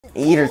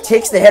He either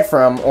takes the hit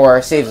from him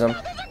or saves him.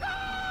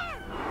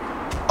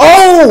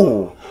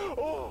 Oh!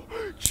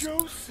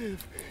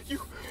 Joseph,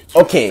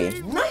 okay,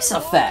 nice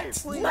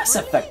effect. Nice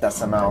effect,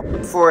 SML.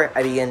 Before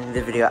I begin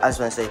the video, I just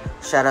want to say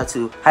shout out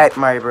to Hype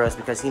Mario Bros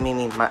because he made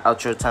me my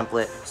outro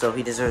template, so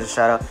he deserves a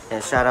shout out.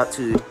 And shout out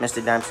to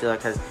Mr. Dime Stealer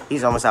because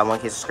he's almost at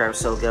 1K subscribers,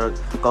 so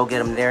go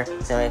get him there.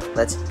 So anyway,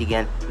 let's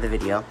begin the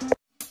video.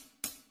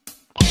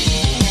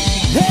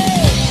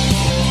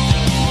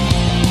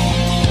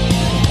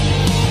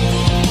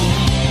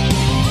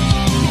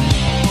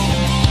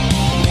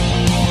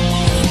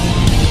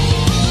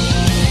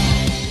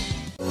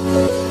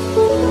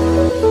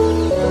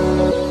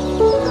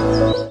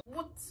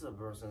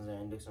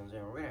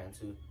 And we're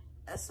into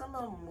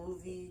SML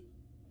movie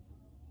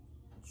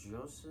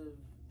Joseph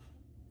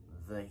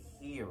the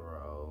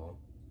Hero.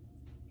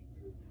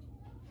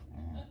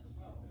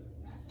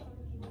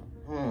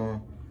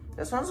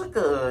 That sounds like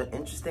an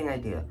interesting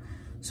idea.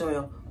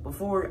 So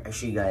before I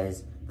show you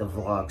guys the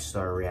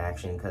Vlogstar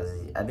reaction, because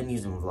I've been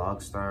using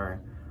Vlogstar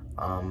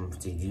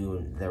to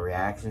do the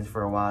reactions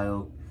for a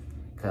while,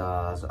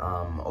 because I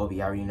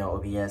already know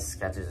OBS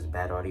catches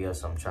bad audio,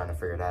 so I'm trying to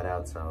figure that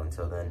out. So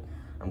until then,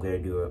 I'm gonna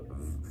do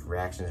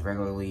reactions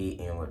regularly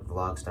and with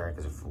Vlogstar,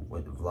 because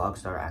with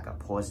Vlogstar I can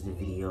pause the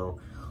video,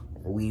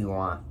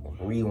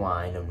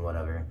 rewind and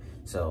whatever,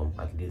 so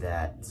I can do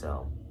that.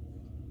 So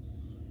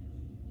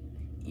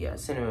yeah,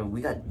 so anyway, we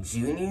got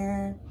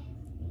Junior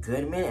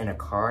Goodman in a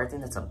car. I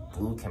think that's a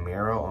blue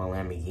Camaro or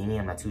Lamborghini,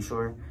 I'm not too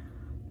sure.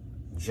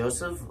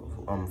 Joseph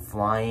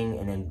flying,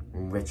 and then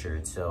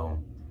Richard. So,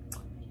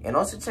 and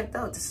also checked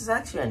out, this is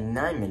actually a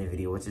 9-minute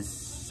video, which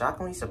is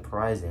shockingly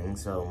surprising.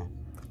 So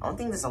I don't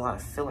think there's a lot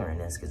of filler in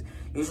this, because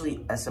usually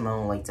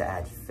SML like to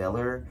add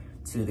filler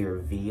to their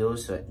videos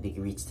so they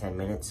can reach 10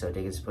 minutes, so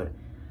they can just put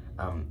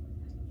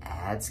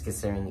ads,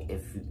 considering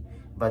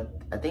but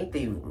I think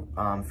they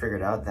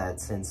figured out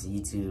that since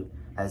YouTube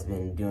has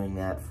been doing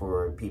that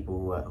for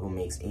people who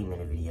makes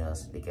 8-minute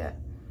videos, they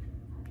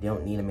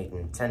don't need to make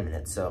them 10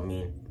 minutes. So I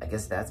mean, I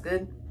guess that's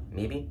good,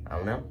 maybe, I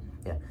don't know.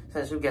 Yeah, so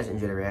I hope you guys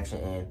enjoy the reaction,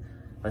 and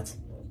let's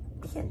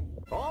begin.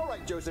 All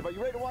right, Joseph, are you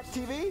ready to watch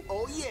TV?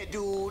 Oh yeah,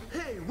 dude.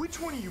 Hey, which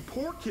one of you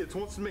poor kids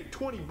wants to make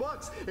 20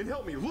 bucks and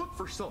help me look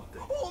for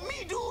something? Oh,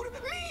 me, dude.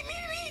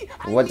 Me.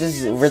 What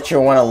does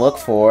Richard want to look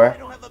for? I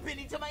don't have a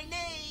penny to my name.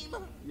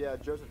 Yeah,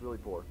 Joseph's really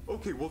poor.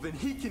 Okay, well then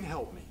he can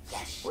help me.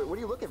 Yes. Wait, what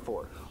are you looking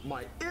for?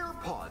 My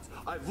AirPods.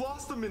 I've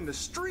lost them in the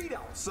street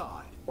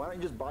outside. Why don't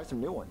you just buy some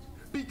new ones?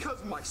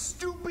 Because my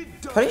stupid...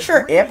 Pretty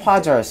sure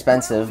AirPods are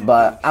expensive,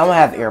 but I don't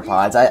have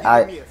AirPods.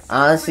 I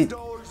honestly,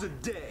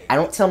 I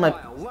don't tell my...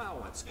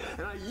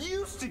 And I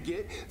used to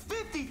get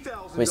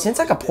 $50,000. Wait, since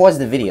I can pause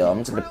the video,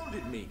 I'm just gonna...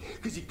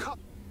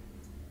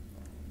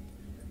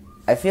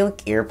 I feel like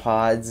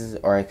AirPods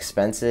are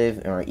expensive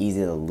and are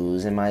easy to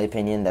lose, in my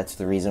opinion. That's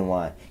the reason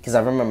why. Because I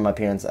remember my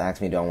parents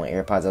asked me, do I want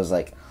AirPods? I was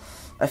like,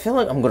 I feel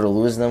like I'm going to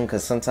lose them,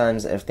 because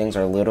sometimes if things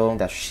are little,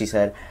 that's what she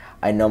said,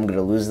 I know I'm going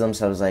to lose them.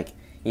 So I was like,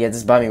 yeah,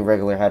 just buy me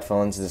regular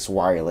headphones, this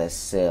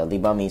wireless. They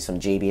bought me some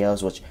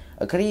JBLs, which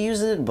I could have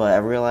used it, but I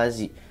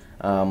realized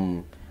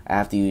I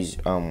have to use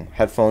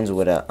headphones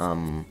with a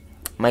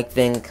mic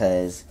thing,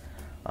 because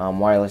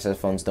wireless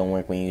headphones don't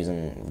work when you're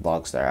using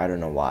Vlogstar. I don't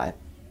know why.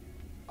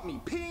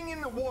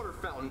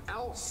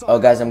 Oh,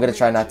 guys, I'm going to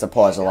try not to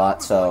pause a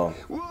lot, so...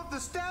 Well, if the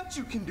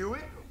statue can do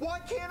it, why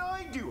can't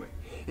I do it?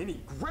 And he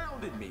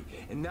grounded me,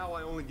 and now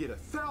I only get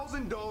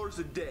 $1,000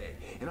 a day,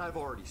 and I've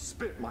already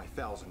spent my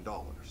 $1,000.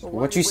 Well,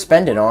 what you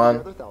spend it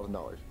on?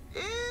 $1,000.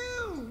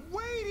 Ew!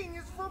 Waiting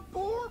is for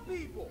poor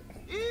people!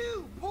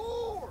 Ew!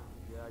 Poor!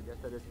 Yeah, I guess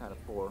that is kind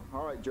of poor.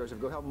 All right, Joseph,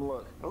 go help him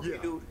look. Okay,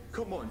 dude.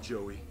 Come on,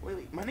 Joey.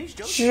 Wait, my name's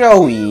Joey.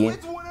 Joey.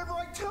 It's whatever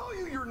I tell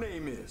you your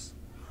name is.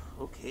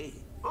 Okay.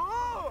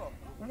 Oh!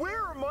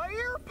 Where are my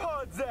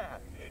AirPods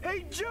at?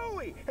 Hey,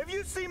 Joey, have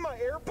you seen my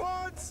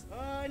AirPods?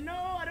 No,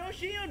 I don't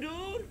see you,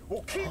 dude.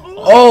 Well, keep looking.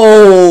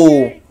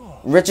 Oh!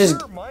 Rich is...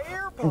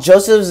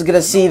 Joseph's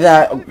gonna see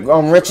that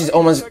Rich is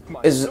almost...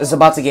 is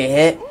about to get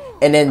hit,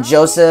 and then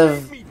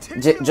Joseph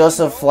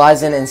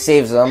flies in and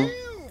saves him.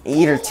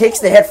 He either takes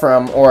the hit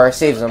from him or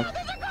saves him.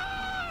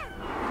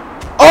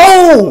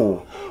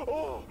 Oh!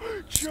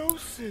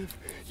 Joseph,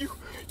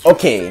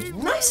 okay,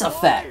 nice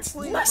effect.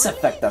 Nice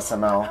effect,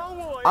 SML.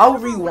 I'll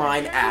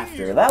rewind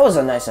after. That was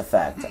a nice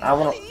effect. I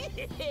wanna...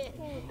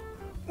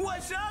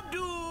 What's up,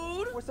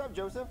 dude? What's up,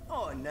 Joseph?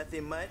 Oh,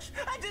 nothing much.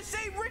 I just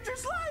saved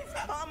Richard's life.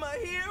 I'm a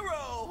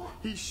hero.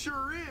 He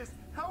sure is.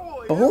 How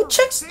will I But who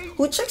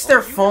checks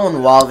their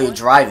phone while they're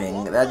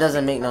driving? That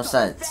doesn't make no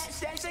sense.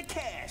 That's a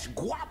cash.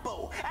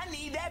 Guapo. I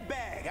need that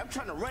bag. I'm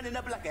trying to run it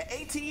up like an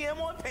ATM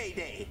on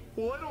payday.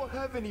 Well, I don't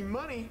have any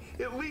money.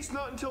 At least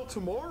not until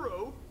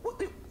tomorrow. What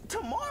the?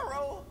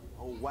 Tomorrow?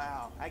 Oh,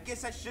 wow. I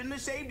guess I shouldn't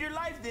have saved your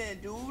life then,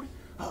 dude.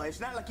 Oh,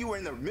 it's not like you were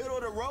in the middle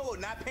of the road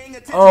not paying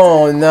attention.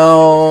 Oh,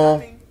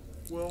 no.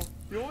 Well,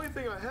 the only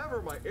thing I have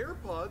are my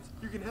AirPods,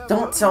 you can have.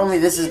 Don't tell me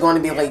this is going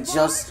to be like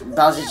just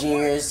Bowser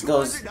Jr.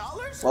 goes.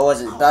 What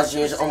was it?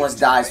 Bowser Jr. almost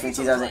dies from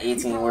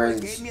 2018, where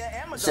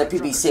Chef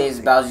Pee saves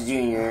Bowser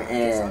Jr.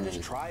 and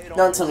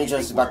don't tell me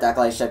Joseph's about to act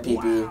like Chef Pee.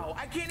 Wow,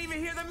 I can't even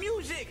hear the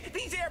music.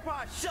 These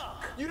AirPods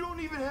suck. You don't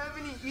even have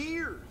any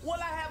ears. Well,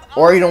 I have.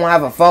 Or you don't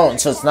have a phone,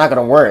 so it's not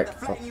gonna work.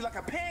 Flatten you like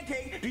a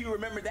pancake. Do you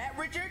remember that,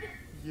 Richard?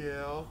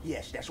 Yeah.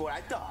 Yes, that's what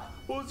I thought.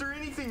 Well, is there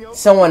anything else?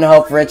 Someone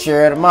help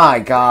Richard! My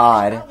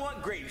God. I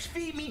want grapes.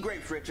 Feed me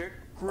grapes, Richard.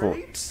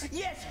 Grapes?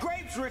 Yes,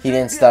 grapes, Richard. He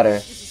didn't stutter.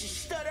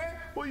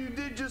 Stutter? Well, you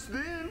did just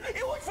then.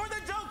 It was for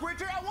the joke,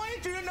 Richard. I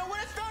wanted you to know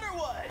what a stutter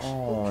was.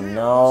 Oh Okay,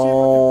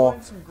 no!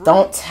 I'll see if I can find some grapes.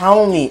 Don't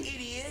tell me.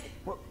 Idiot.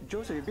 Well,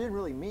 Joseph, you're being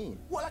really mean.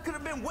 Well, I could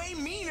have been way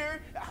meaner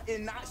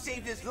and not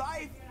saved his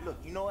life. Look,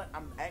 you know what?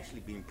 I'm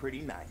actually being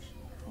pretty nice.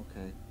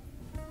 Okay.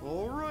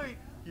 All right,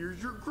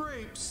 here's your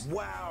grapes.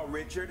 Wow,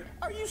 Richard.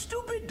 Are you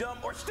stupid, dumb,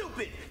 or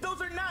stupid?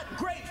 Those are not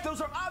grapes.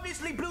 Those are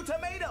obviously blue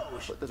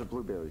tomatoes. But those are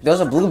blueberries.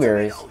 Those are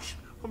blueberries.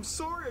 I'm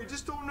sorry, I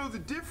just don't know the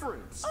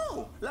difference.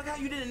 Oh, like how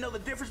you didn't know the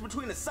difference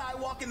between the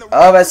sidewalk and the road. I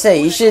was about to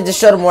say, you should have just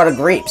showed him what are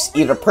grapes.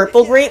 Either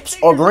purple grapes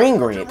or green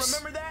grapes.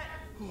 Remember that?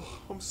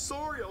 I'm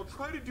sorry, I'll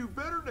try to do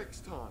better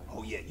next time.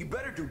 Oh yeah, you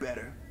better do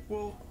better.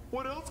 Well,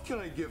 what else can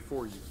I get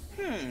for you?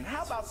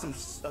 How about some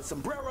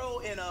sombrero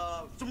and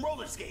some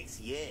roller skates?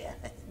 Yeah.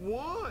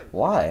 Why?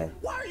 Why?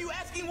 Why are you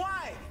asking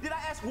why? Did I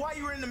ask why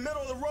you were in the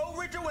middle of the road,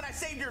 Richard, when I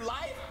saved your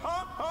life?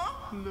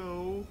 Huh?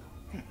 No.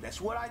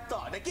 That's what I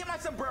thought. Now get my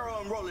sombrero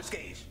and roller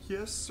skates.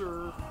 Yes,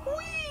 sir.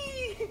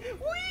 Whee!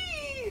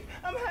 Whee!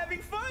 I'm having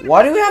fun.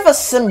 Why do you have a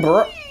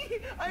sombrero? Whee!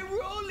 I'm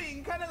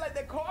rolling, kind of like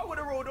the car would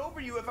have rolled over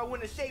you if I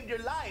wouldn't have saved your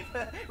life.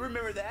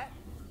 Remember that?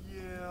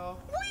 Yeah.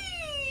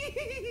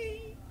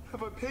 Whee!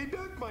 Have I paid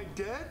back my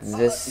debts?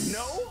 This.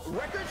 No,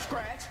 record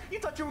scratch. You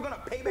thought you were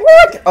gonna pay back?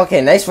 What?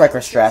 Okay, nice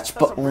record scratch,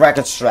 but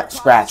record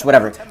scratch,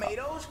 whatever.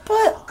 Tomatoes?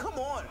 But Oh, come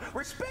on,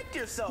 respect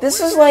yourself. this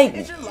is Richard. like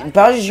It's your life.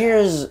 Bowser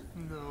Jr.'s.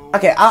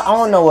 Okay, I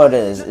don't know what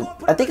it is.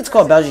 I think it's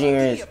called Bowser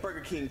Jr.'s.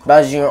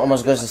 Bowser Jr.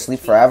 almost goes to sleep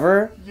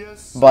forever.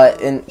 Yes. But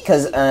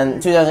because in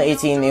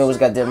 2018 it always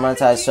got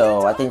demonetized,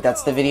 so I think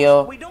that's the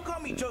video. Wait, don't call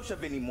me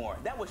Joseph anymore.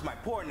 That was my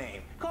poor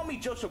name. Call me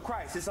Joseph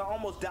Christ, since I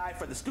almost died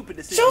for the stupid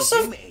decisions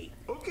Joseph? you made.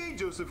 Okay,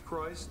 Joseph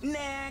Christ.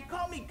 Nah,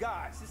 call me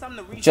God, since I'm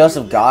the reason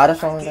Joseph you God or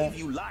lived. I something like gave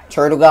you that. life.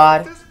 Turtle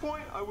At God, this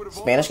point, I would have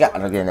Spanish God.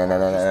 Okay,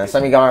 no.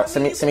 Send me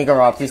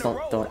go please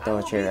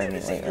don't cheer at me.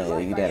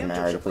 You dead, man.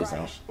 Already, please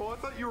don't. Well, I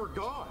thought you were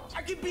God.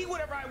 I can be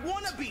whatever I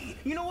want to be.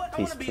 You know what? I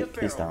Please, want to be a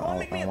please pharaoh. don't. Go I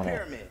make me a want to.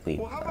 pyramid. Please,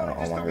 Well, how I about I don't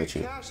just want go to get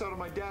hurt you. cash out of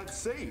my dad's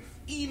safe?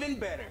 Even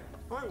better.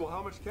 All right, well,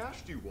 how much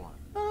cash do you want?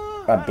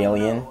 I A don't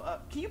billion? know.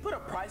 Can you put a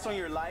price on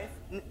your life?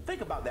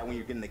 Think about that when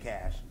you're getting the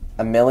cash.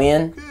 $1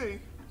 million? Okay.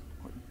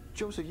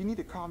 Joseph, you need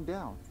to calm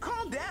down.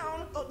 Calm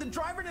down. The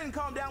driver didn't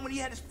calm down when he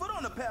had his foot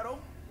on the pedal.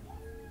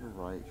 You're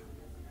right.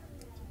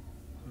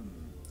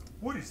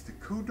 What is the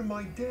code to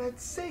my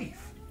dad's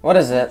safe? What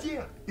is it?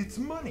 Yeah, it's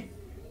money.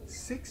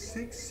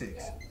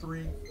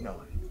 66639.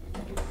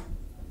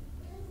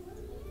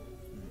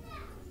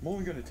 I'm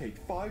only gonna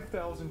take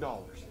 $5,000.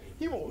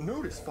 He won't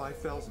notice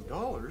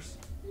 $5,000.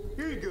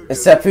 Here you go.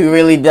 Except he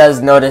really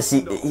does notice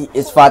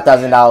it's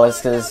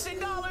 $5,000 because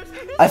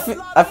I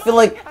feel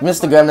like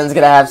Mr. Gremlin's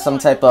gonna have some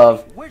type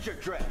of Where's your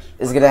dress?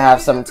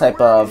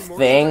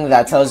 thing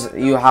that tells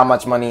you how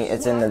much money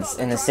it's in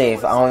the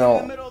safe. I don't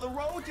know. Middle of the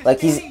road, just Like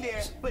he's sitting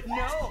there. But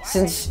no.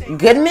 since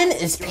Goodman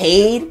is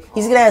paid,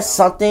 he's gonna have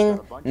something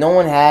no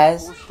one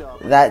has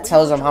that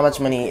tells him how much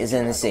money is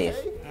in the safe.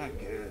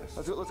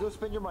 Let's go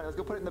spend your money. Let's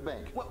go put it in the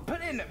bank. What,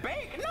 put it in the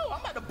bank? No,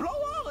 I'm about to blow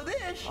all of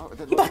this.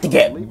 He about to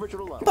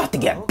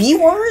get B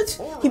words.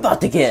 He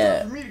about to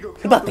get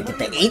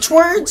the H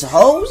words,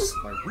 hoes.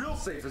 My real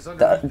safe is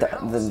under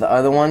The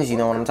other ones, you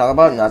know what I'm talking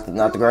about, not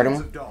the garden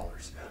one.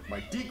 dollars.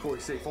 My decoy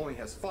safe only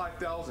has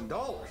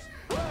 $5,000.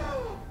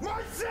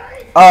 My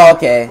safe! Oh,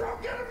 okay.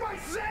 Broke into my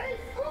safe!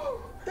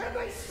 And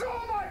they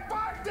stole my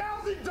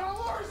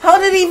 $5,000! How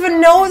did he even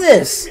know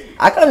this?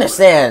 I can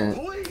understand.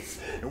 Police!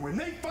 And when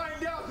they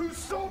find out who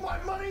stole my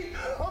money,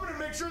 I'm gonna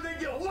make sure they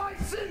get a life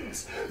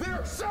sentence!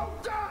 They're so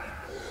done!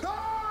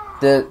 Ah!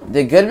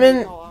 The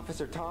Goodman. Call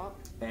Officer Top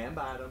and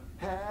bottom.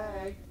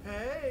 Hey.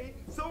 Hey,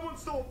 someone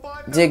stole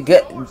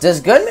 $5,000! Does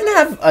Goodman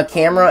have a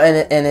camera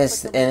in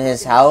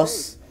his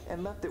house?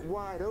 And left it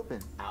wide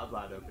open. I was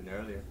wide open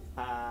earlier.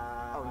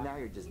 Oh, now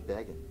you're just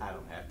begging. I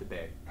don't have to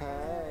beg.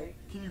 Hey.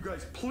 Can you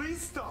guys please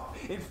stop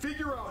and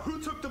figure out who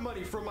took the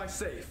money from my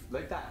safe?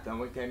 Like that,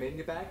 someone came in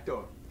your back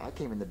door. I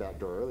came in the back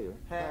door earlier.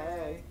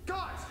 Hey.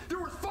 Guys, there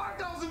was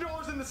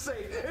 $5,000 in the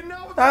safe, and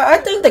now it's I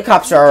think the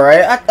cops are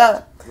alright.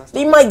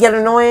 They might get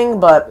annoying,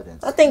 but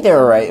I think they're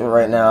alright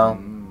right now.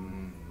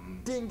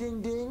 Ding,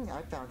 ding, ding.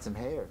 I found some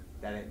hair.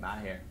 That ain't my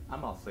hair.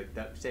 I'm all slicked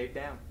up, shaved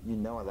down. You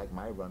know I like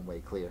my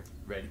runway clear.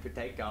 Ready for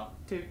takeoff.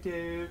 Toot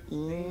toot.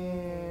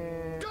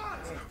 Yeah.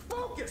 Guys,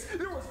 focus!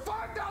 There was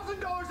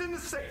 $5,000 in the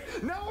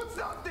safe. Now it's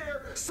not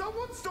there.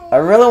 Someone stole. I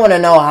really want to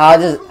know how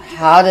did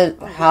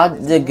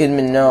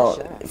Goodman know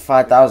We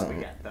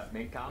 5,000? got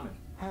something in common.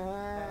 Hey.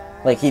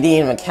 Like, he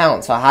didn't even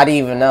count, so how do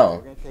you even We're know?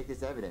 gonna take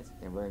this evidence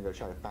and we're gonna go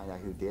try to find out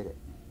who did it.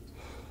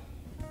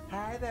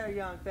 Hi there,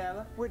 young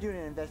fella. We're doing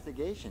an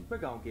investigation. We're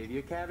gonna give you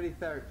a cavity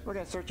search. We're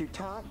gonna search you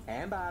top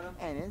And bottom.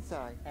 and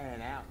inside.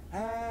 And out.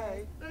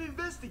 Hey! An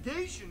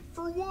investigation?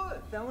 For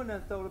what? Someone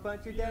done stole a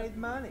bunch of your daddy's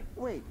money.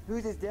 Wait,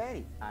 who's his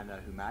daddy? I know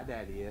who my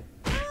daddy is.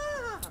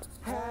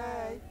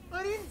 Hey!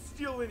 I didn't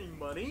steal any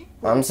money.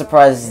 I'm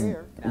surprised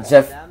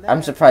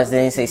I'm surprised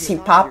they didn't say see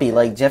Poppy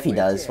like Jeffy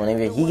does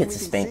whenever he gets a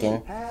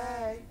spanking.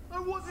 Hey! I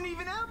wasn't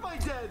even at my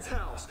dad's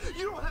house.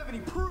 You don't have any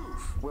proof.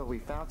 Well, we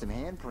found some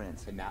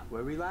handprints. But not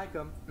where we like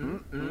them.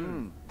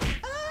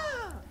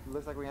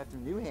 Looks like we have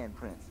some new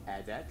handprints.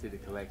 Add that to the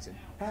collection.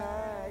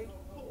 Hey!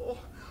 Oh,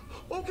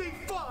 okay,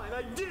 fine.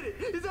 I did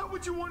it. Is that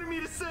what you wanted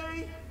me to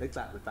say? Looks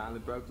like we finally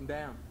broke them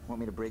down.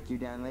 Want me to break you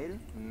down later?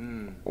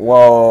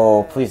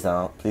 Whoa, please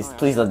don't.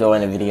 Please don't do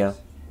it in the video.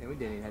 And we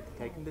didn't even have to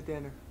take him to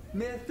dinner.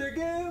 Mr.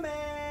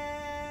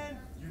 Gooman!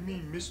 You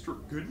mean Mr.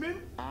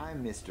 Goodman?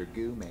 I'm Mr.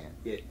 Goo Man.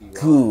 Yes, you are.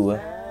 Goo.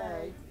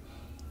 Hey!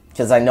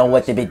 Because I know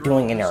what they've been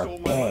doing in their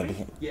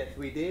bed. Yes,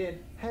 we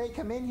did. Hey,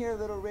 come in here,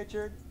 little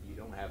Richard. You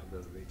don't have a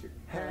little Richard.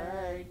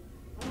 Hey!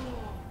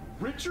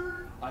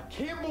 Richard, I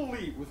can't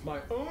believe with my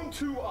own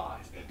two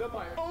eyes that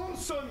my own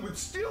son would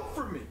steal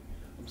from me.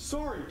 I'm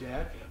sorry,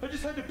 Dad. I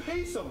just had to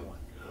pay someone.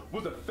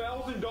 Was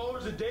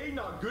 $1,000 a day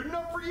not good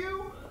enough for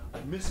you?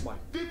 I missed my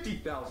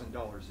 $50,000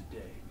 a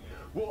day.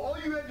 Well, all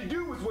you had to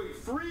do was wait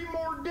 3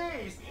 more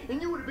days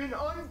and you would have been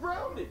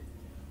ungrounded.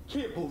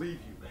 Can't believe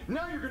you.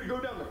 Now you're going to go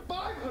down to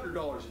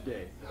 $500 a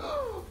day.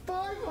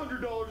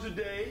 $500 a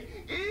day?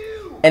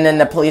 Ew! And then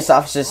the police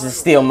officers just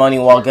steal money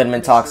while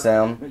Goodman talks to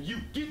Now them.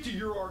 you get to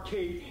your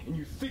arcade and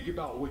you think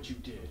about what you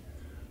did.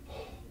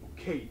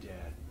 Okay,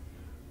 Dad.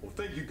 Well,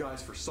 thank you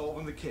guys for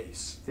solving the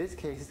case. This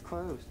case is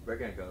closed. We're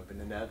gonna go open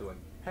another one.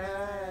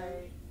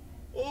 Hey!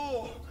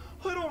 Oh,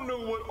 I don't know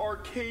what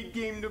arcade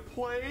game to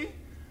play.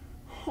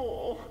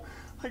 Oh,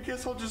 I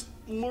guess I'll just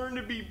learn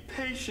to be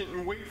patient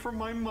and wait for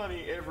my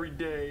money every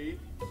day.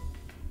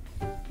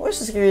 What's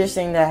the scariest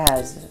thing that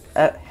has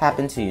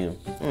happened to you?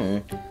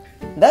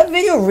 That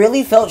video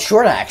really felt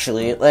short,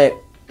 actually. Like,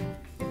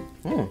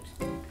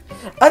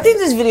 I think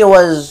this video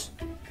was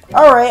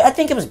alright. I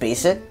think it was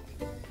basic.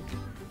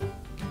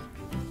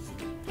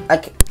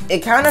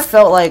 It kind of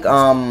felt like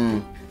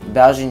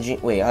Bowser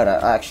and wait, hold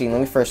up. Actually, let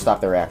me first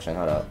stop the reaction.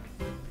 Hold up.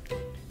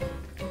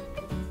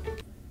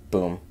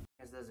 Boom.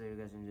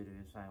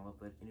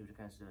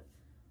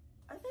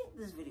 I think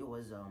this video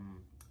was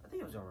I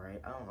think it was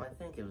alright. I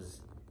think it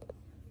was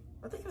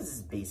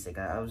just basic.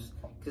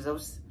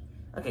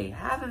 Okay,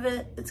 half of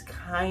it, it's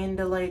kind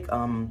of like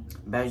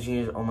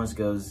Bowser Jr. almost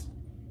goes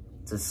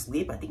to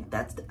sleep. I think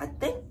that's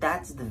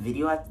the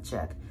video. I have to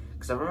check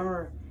because I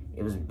remember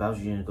it was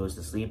Bowser Jr. goes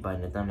to sleep, but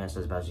in the thumbnail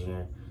says Bowser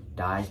Jr.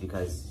 dies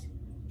because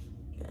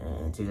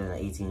in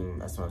 2018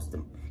 SML was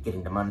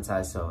getting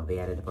demonetized, so they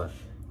had to put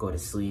go to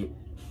sleep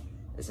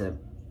instead of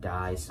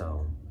die,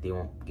 so they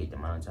won't get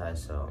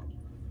demonetized. So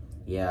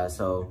yeah,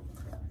 so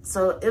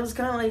it was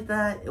kind of like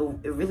that.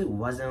 It really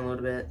wasn't a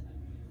little bit.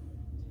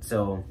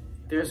 So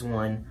there's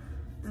one.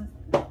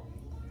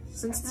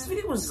 Since this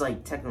video was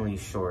like technically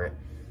short,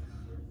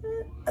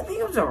 I think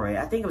it was alright.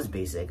 I think it was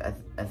basic. I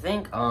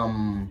think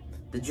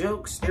the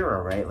jokes, they're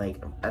alright.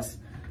 Like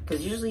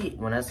because usually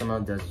when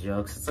SML does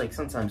jokes, it's like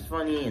sometimes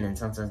funny and then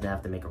sometimes they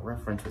have to make a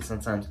reference, but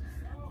sometimes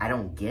I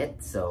don't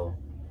get. So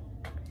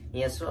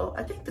yeah, so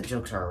I think the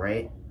jokes are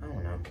alright. I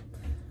don't know.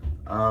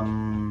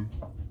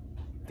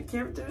 The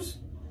characters,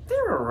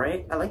 they're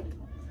alright.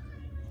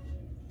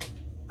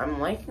 I'm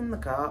liking the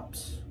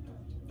cops,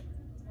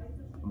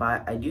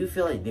 but I do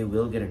feel like they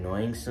will get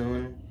annoying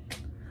soon.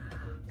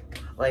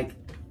 Like,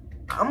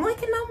 I'm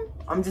liking them.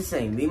 I'm just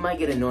saying, they might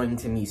get annoying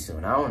to me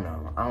soon. I don't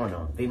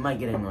know. They might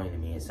get annoying to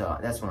me, so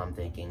that's what I'm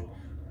thinking.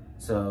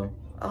 So,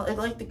 I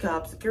like the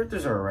cops. The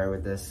characters are alright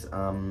with this.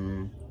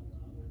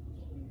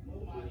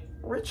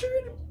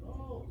 Richard,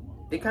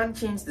 they kind of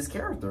changed this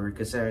character,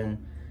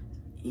 considering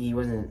he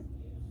wasn't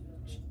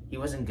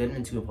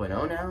Goodman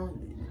 2.0 now.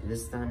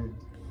 This time,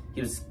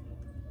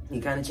 he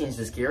kind of changed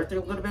his character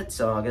a little bit,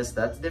 so I guess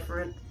that's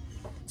different.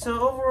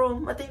 So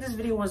overall, I think this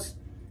video was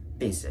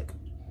basic.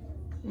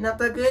 Not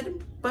that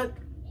good, but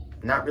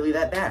not really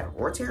that bad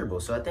or terrible.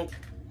 So I think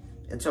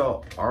it's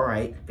all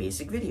alright,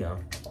 basic video.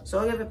 So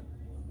I'll give it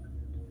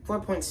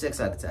 4.6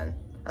 out of 10.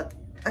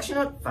 Actually,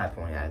 not 5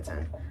 out of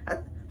 10.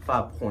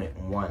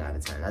 5.1 out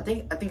of 10. I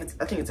think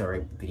it's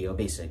alright video,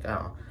 basic.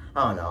 I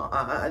don't know.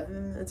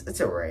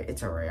 It's alright.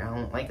 It's alright. I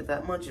don't like it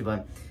that much,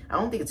 but I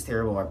don't think it's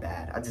terrible or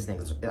bad. I think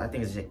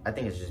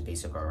it's just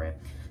basic alright.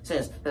 So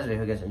yes, that's the video.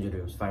 Hope you guys enjoyed it.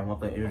 It was fine. Well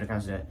played. Enjoyed the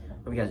content.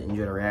 Hope you guys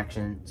enjoyed the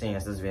reaction. Saying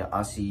yes, this video.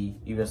 I'll see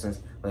you guys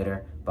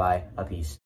later. Bye. A peace.